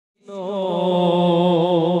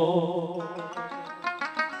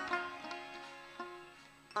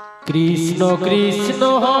Krishna Krishna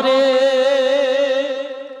Hare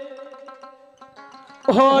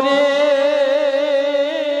Hare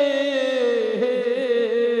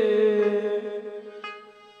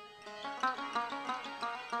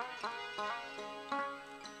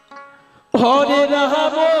Hare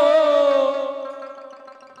Ram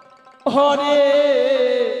Hare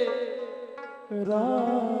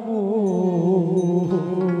Ram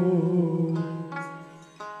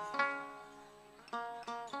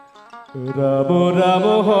Ram Ram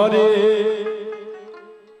Hare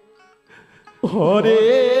Hare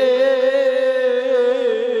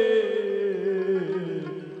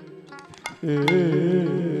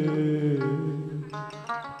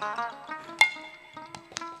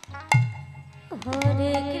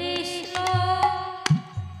Hare Krishna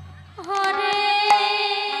Hare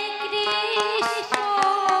Krishna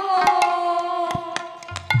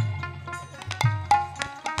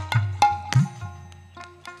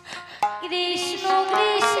Krishna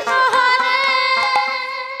Krishna Hare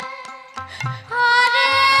Hare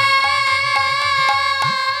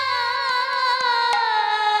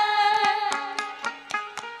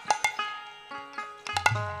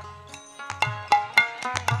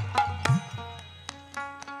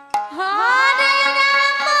Hare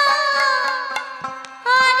Ram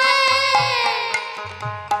Hare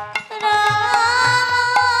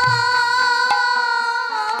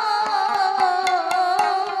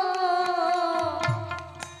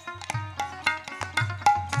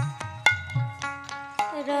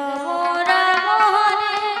Ram Ram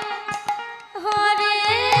Hare Hare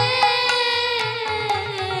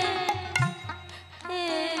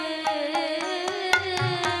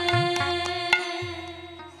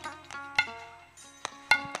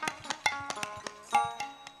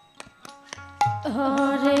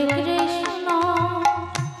Hare Krishna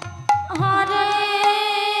Hare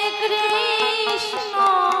Krishna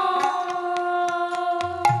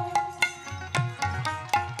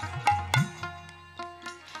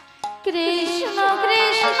Krishna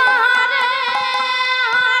Krishna Hare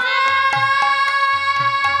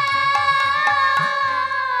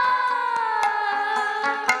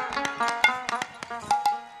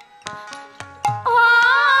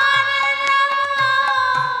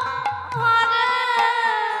Hare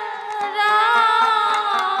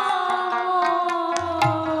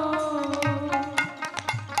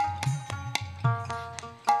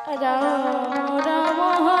Ram Ram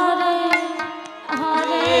Hare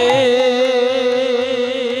Hare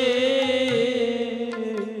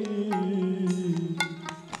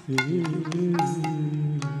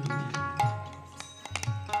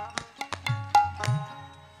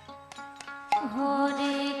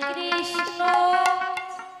Hare Krishna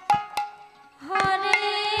Hare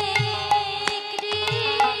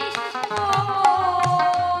Krishna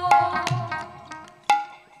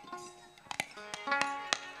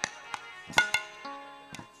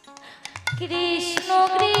Krishna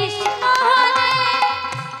Krishna Hare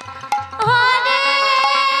Hare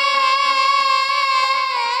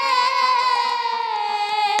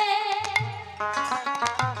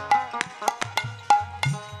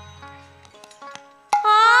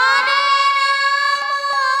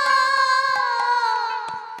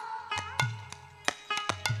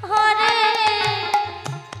Hare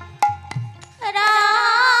Hare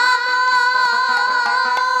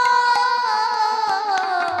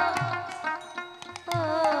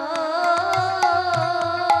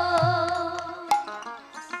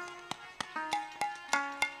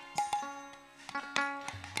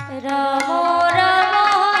Ram Ram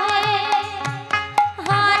Hare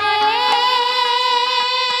Hare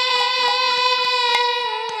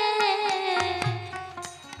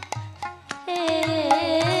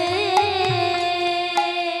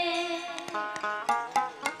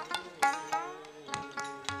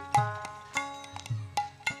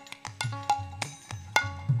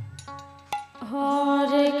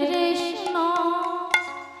Hare Krishna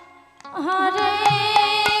Hare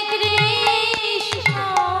Krishna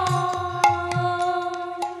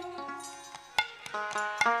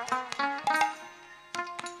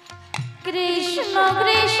Krishna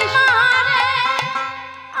Krishna Hare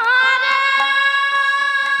Hare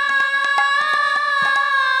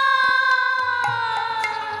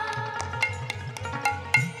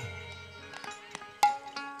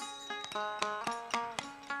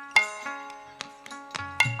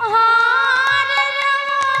Hare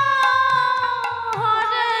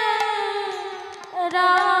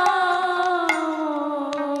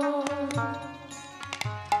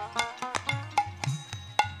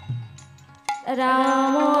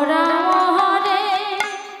Ram Ram Hare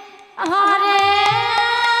Hare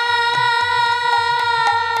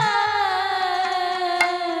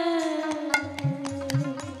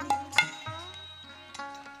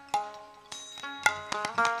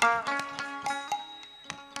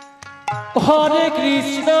Hare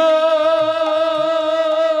Krishna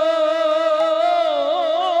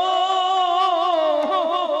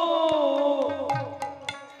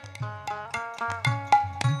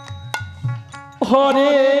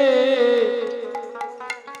Hare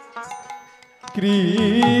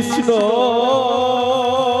Krishna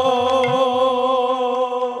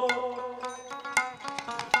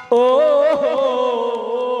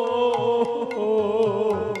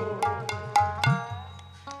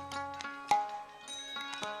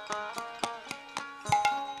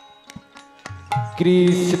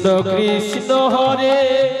Krishna Krishna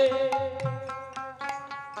Hare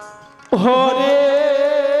Hare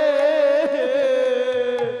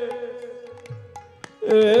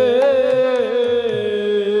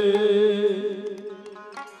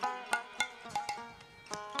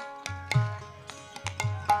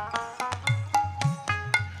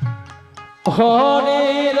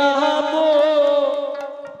Hare Rama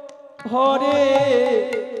Hare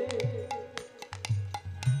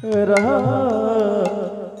Rama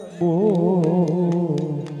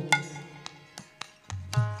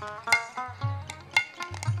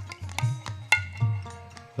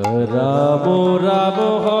Ramo Ramo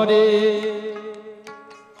Hare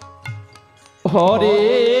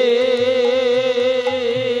Hare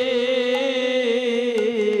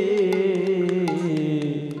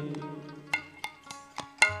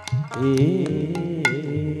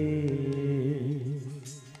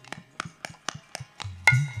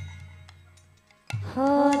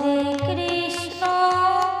Hare Krishna,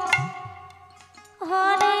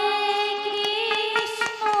 Hare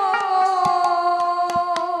Krishna,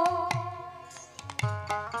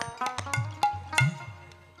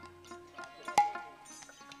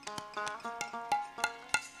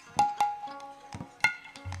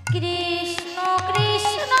 Krishna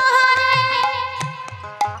Krishna Hare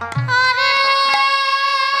Hare.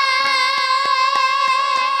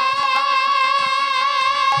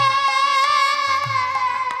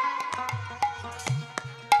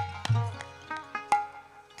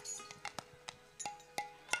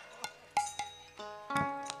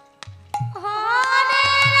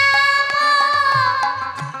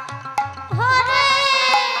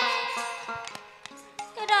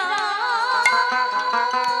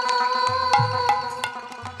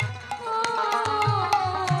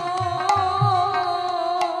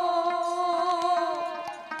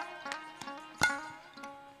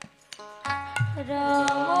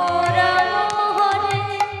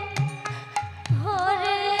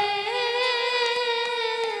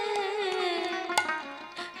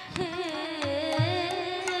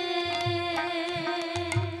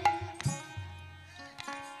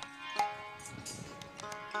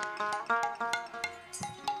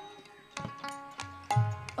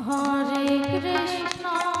 Hare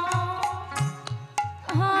Krishna,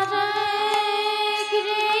 Hare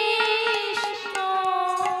Krishna,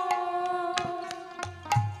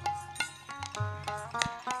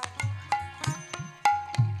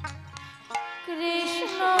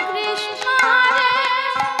 Krishna Krishna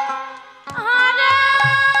Hare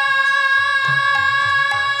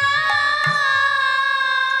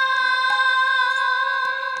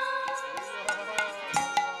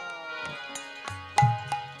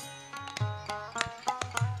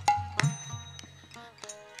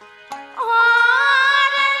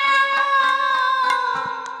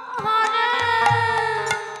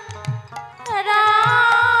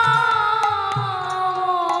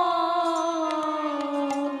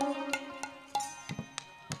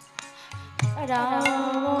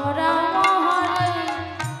Rama Rama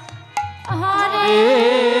Hare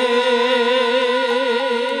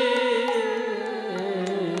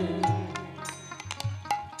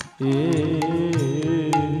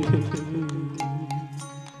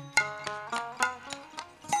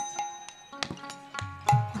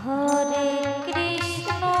Hare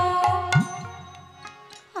Krishna,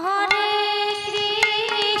 Hare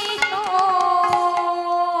Krishna,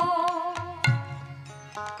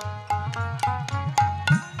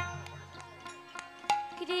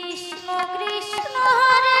 Krishna Krishna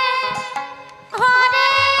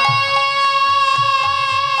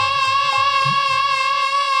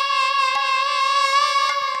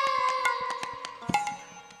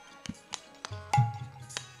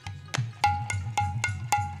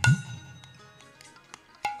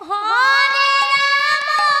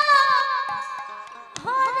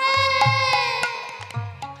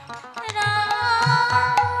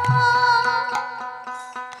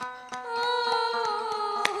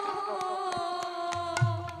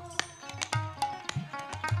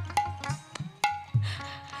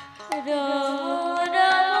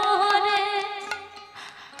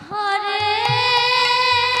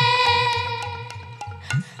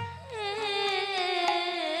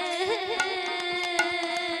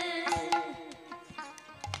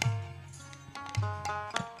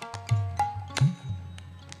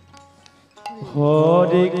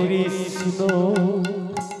Hare Krishna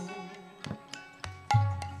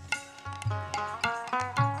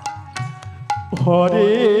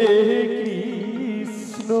Hare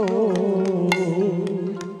Krishna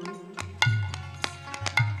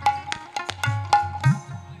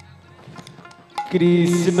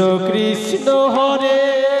Krishna Krishna Hare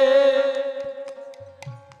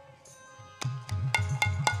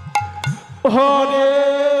Hare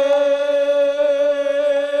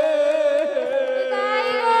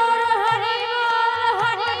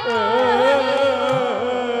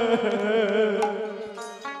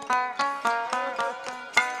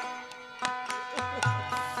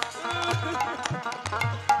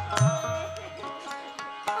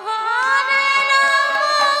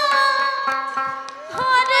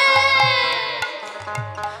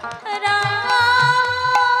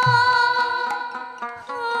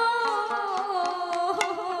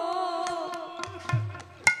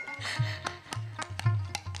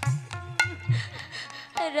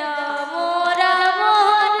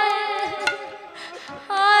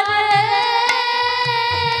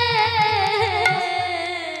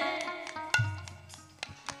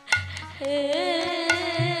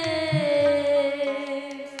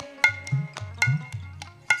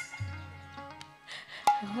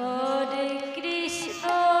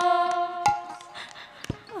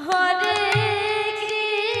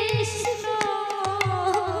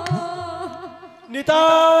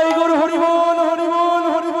Nitai Gour Hari ball Hari ball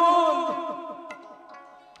Hari ball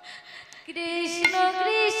Krishna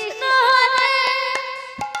Krishna Hare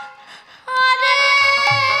Hare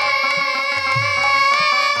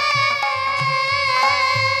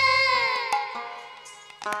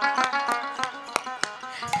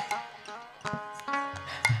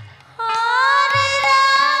Hare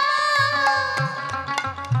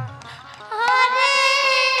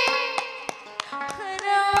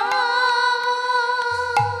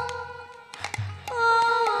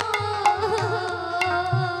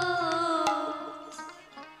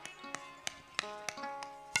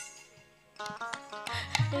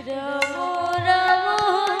Ram Ram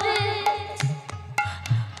Hare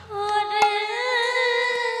Hare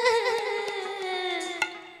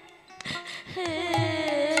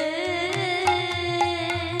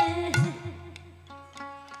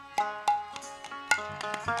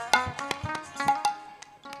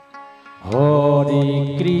Hare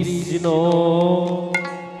Krishna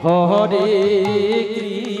Hare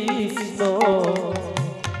Krishna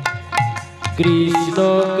Krishna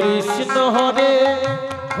Krishna Hare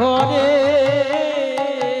Hare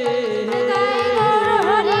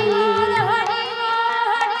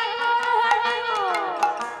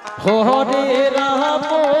Hare Ram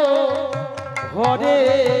Hare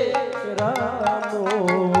Ram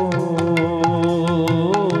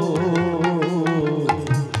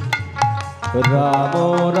Ram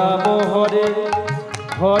Ram Hare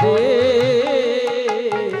Hare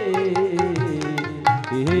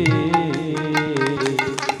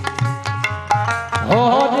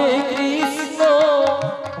Hare Krishna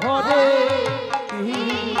Hare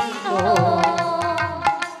Krishna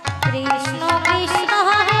Krishna Krishna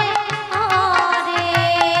Hare Hare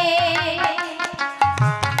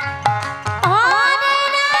Hare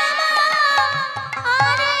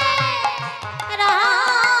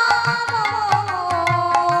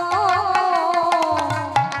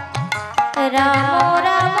Ram